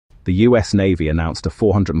The US Navy announced a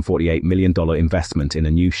 $448 million investment in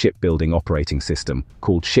a new shipbuilding operating system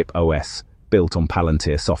called ShipOS, built on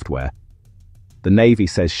Palantir software. The Navy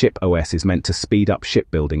says ShipOS is meant to speed up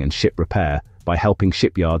shipbuilding and ship repair by helping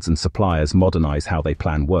shipyards and suppliers modernize how they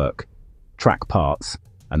plan work, track parts,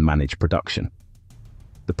 and manage production.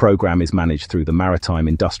 The program is managed through the Maritime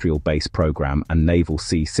Industrial Base Program and Naval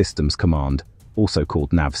Sea Systems Command, also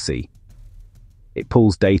called NAVSEA. It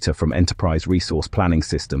pulls data from enterprise resource planning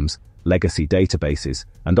systems, legacy databases,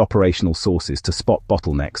 and operational sources to spot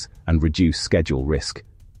bottlenecks and reduce schedule risk.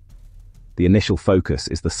 The initial focus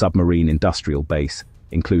is the submarine industrial base,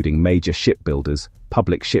 including major shipbuilders,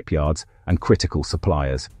 public shipyards, and critical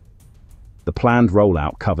suppliers. The planned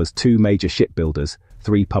rollout covers 2 major shipbuilders,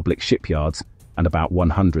 3 public shipyards, and about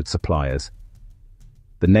 100 suppliers.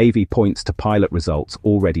 The Navy points to pilot results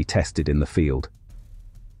already tested in the field.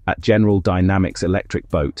 At General Dynamics Electric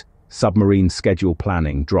Boat, submarine schedule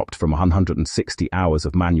planning dropped from 160 hours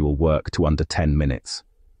of manual work to under 10 minutes.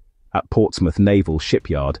 At Portsmouth Naval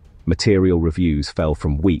Shipyard, material reviews fell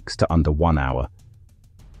from weeks to under 1 hour.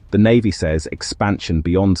 The Navy says expansion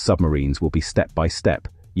beyond submarines will be step by step,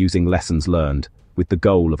 using lessons learned, with the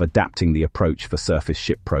goal of adapting the approach for surface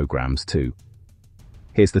ship programs too.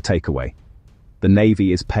 Here's the takeaway. The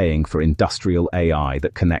Navy is paying for industrial AI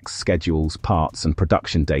that connects schedules, parts, and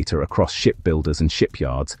production data across shipbuilders and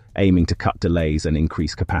shipyards, aiming to cut delays and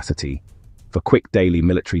increase capacity. For quick daily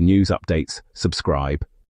military news updates, subscribe.